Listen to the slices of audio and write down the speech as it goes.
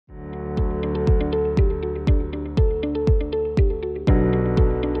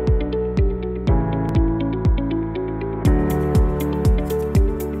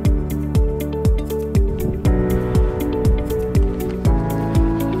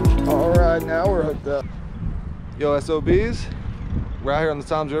hooked up. Yo, SOBs, we're out here on the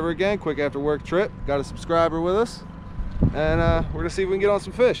Toms River again. Quick after work trip. Got a subscriber with us, and we're gonna see if we can get on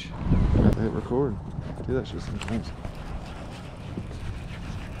some fish. I have to hit record. Do that shit sometimes.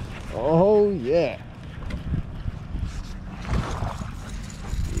 Oh yeah!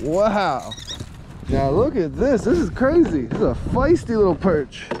 Wow! Now look at this. This is crazy. This is a feisty little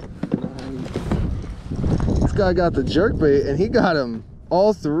perch. This guy got the jerkbait, and he got him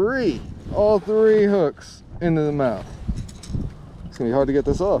all three hooks into the mouth. It's gonna be hard to get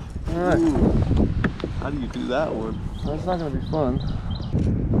this off. All right. Ooh. How do you do that one? That's not gonna be fun.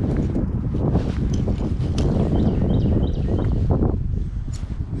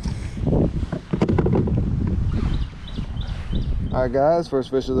 All right, guys.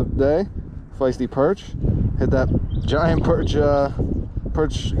 First fish of the day, feisty perch. Hit that giant perch,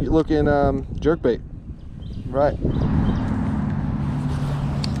 perch-looking jerkbait. Right.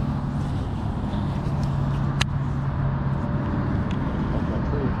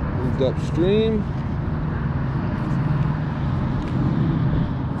 Moved upstream.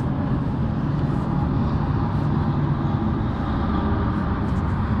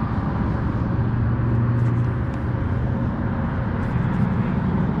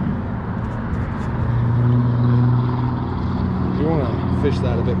 You want to fish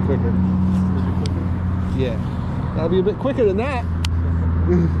that a bit quicker. Yeah, that'll be a bit quicker than that.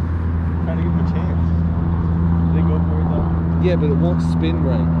 Trying to give them a chance. They go for it though? Yeah, but it won't spin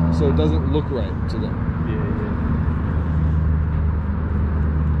right, so it doesn't look right to them.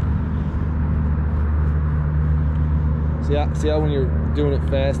 Yeah. See how when you're doing it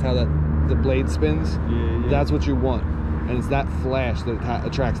fast, how the blade spins? Yeah. That's what you want, and it's that flash that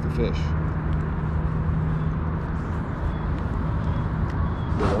attracts the fish.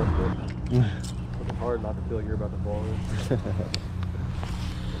 It's hard not to feel like you're about to fall in.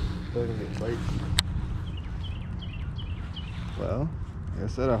 Still gonna get bites. Well, like I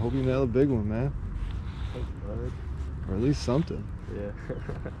said, I hope you nail a big one, man. Or at least something. Yeah.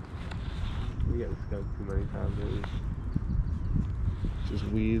 We got skunked too many times lately. Just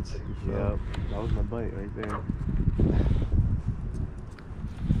weeds. Yeah, that was my bite right there.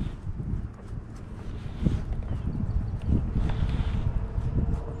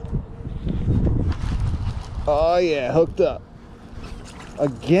 Oh yeah, hooked up.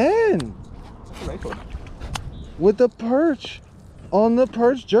 Again! Nice one. With the perch. On the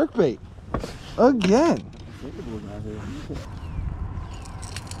perch jerkbait. Again.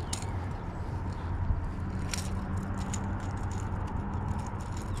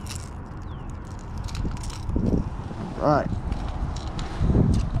 Right.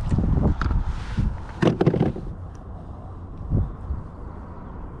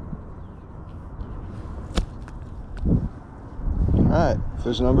 Alright,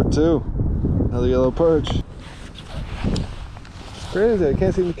 fish number 2. Another yellow perch. Crazy, I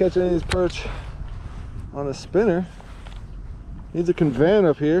can't seem to catch any of these perch on a spinner. Needs a convan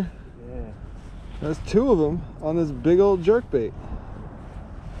up here. Yeah. There's 2 of them on this big old jerkbait.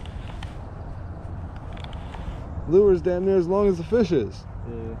 Lure's damn near as long as the fish is.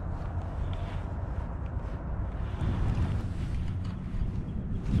 Yeah.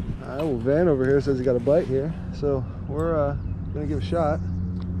 Alright, well, Van over here says he got a bite here, so we're gonna give it a shot.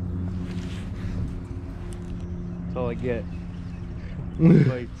 That's all I get.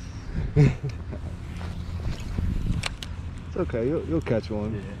 Bites. It's okay, you'll catch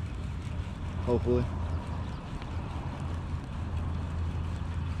one. Yeah. Hopefully.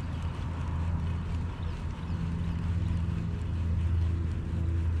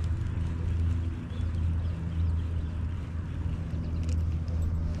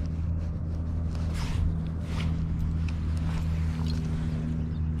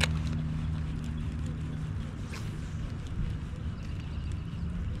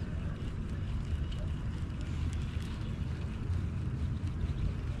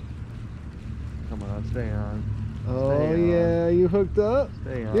 Come on, stay on. Oh Stay yeah, on. you hooked up?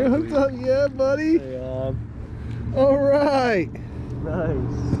 Stay on. You're hooked please. up, yeah, buddy. Stay on. All right.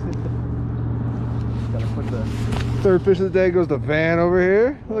 Nice. Gotta put the Third fish of the day goes to Van over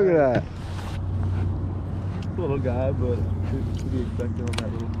here. Look at that. little guy, but to be expected on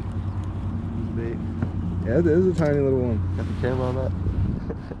that little bait. Yeah, it is a tiny little one. Got the camera on that.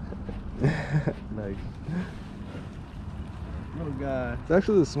 Nice. Little guy. It's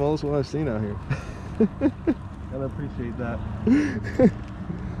actually the smallest one I've seen out here. Gotta appreciate that. Let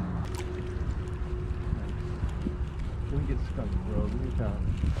me get skunked, bro. Give me time.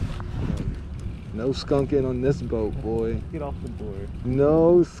 No skunking on this boat, boy. Get off the board.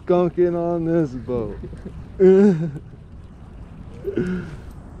 No skunking on this boat.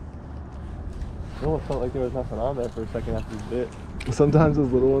 It almost felt like there was nothing on there for a second after you bit. Sometimes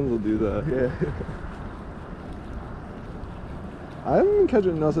those little ones will do that. Yeah. I haven't been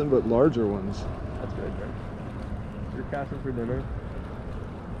catching nothing but larger ones. That's good, right? You're casting for dinner.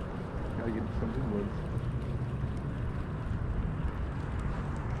 Gotta get some good ones.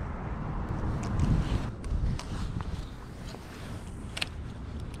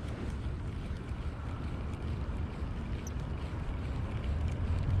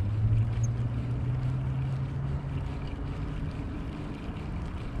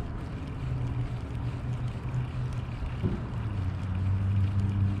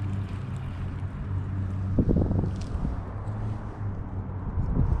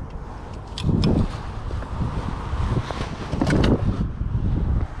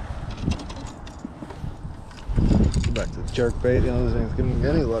 Back to the jerk bait. The only thing that's giving me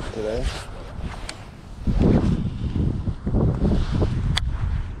any luck today.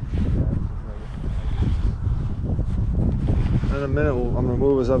 In a minute, I'm gonna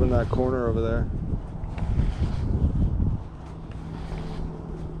move us up in that corner over there.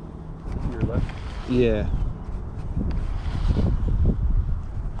 To your left? Yeah.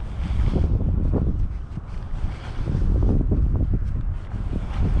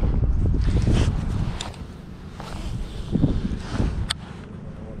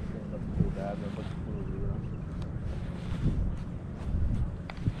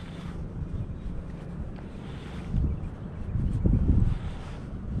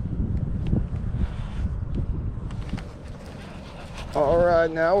 All right,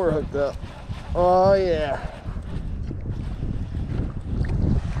 now we're hooked up. Oh yeah.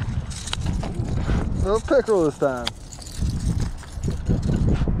 Little pickerel this time.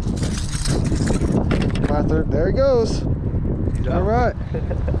 My third, there he goes. All right.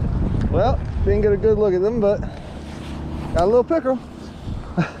 Well, didn't get a good look at them, but got a little pickerel.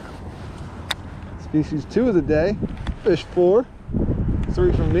 Species 2 of the day. Fish 4.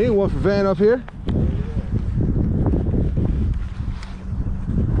 3 from me, 1 for Van up here.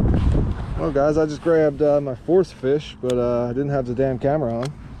 Well guys, I just grabbed my 4th fish, but I didn't have the damn camera on.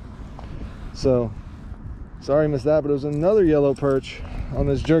 So, sorry I missed that, but it was another yellow perch on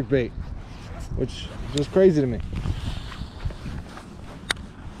this jerk bait, which is just crazy to me.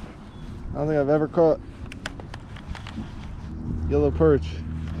 I don't think I've ever caught yellow perch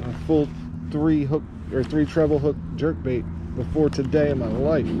on a full 3 hook or 3 treble hook jerk bait before today in my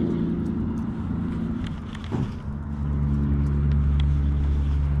life.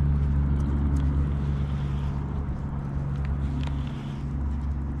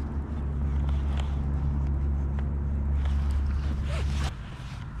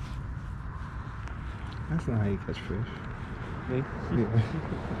 That's not how you catch fish. Me? Yeah.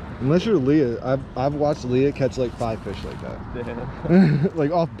 Unless you're Leah. I've watched Leah catch like 5 fish like that. Yeah.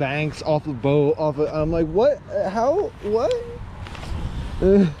 Like off banks, off the boat, off of, I'm like, what? How? What?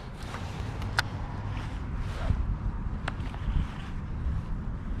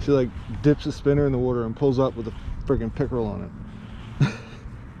 She like dips a spinner in the water and pulls up with a freaking pickerel on it.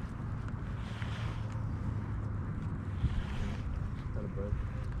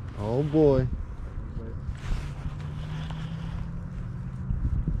 Oh boy.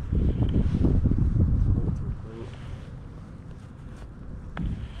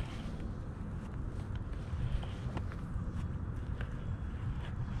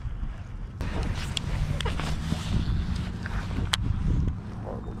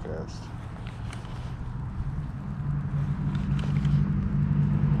 Horrible cast.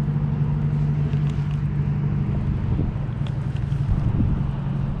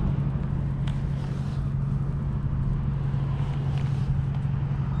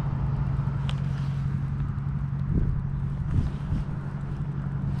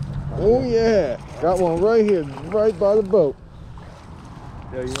 Oh yeah, got one right here, right by the boat.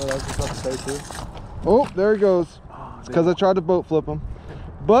 Yeah, you know what I was just about to say too? Oh, there he goes. It's because I tried to boat flip him.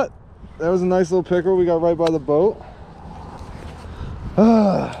 But that was a nice little pickerel we got right by the boat.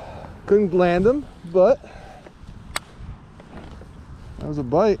 Couldn't land him, but that was a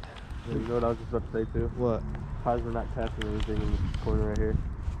bite. Yeah, you know what I was just about to say too? What? Surprised we're not casting anything in this corner right here.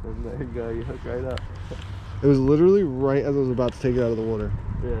 And there you go, you hook right up. It was literally right as I was about to take it out of the water.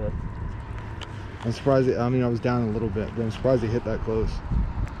 Yeah. I'm surprised I mean I was down a little bit, but I'm surprised he hit that close.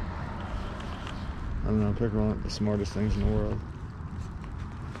 I don't know, pickerel aren't the smartest things in the world.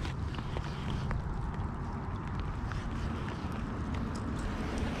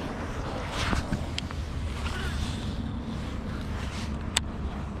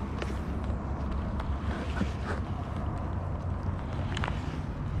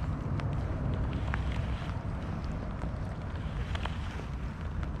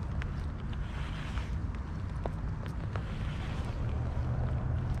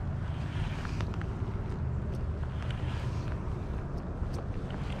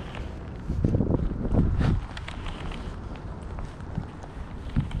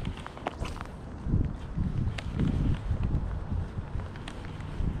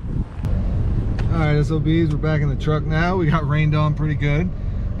 Alright, SOBs, we're back in the truck now. We got rained on pretty good.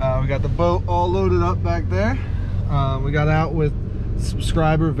 We got the boat all loaded up back there. We got out with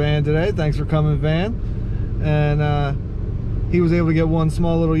subscriber Van today. Thanks for coming, Van. And he was able to get one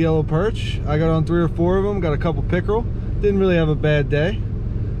small little yellow perch. I got on 3 or 4 of them, got a couple pickerel. Didn't really have a bad day.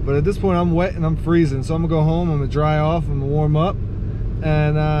 But at this point I'm wet and I'm freezing, so I'm gonna go home, I'm gonna dry off, I'm gonna warm up.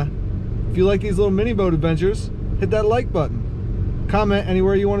 And if you like these little mini boat adventures, hit that like button. Comment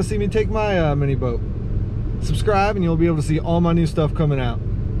anywhere you want to see me take my mini boat. Subscribe and you'll be able to see all my new stuff coming out.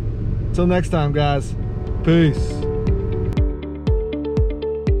 Till next time, guys. Peace.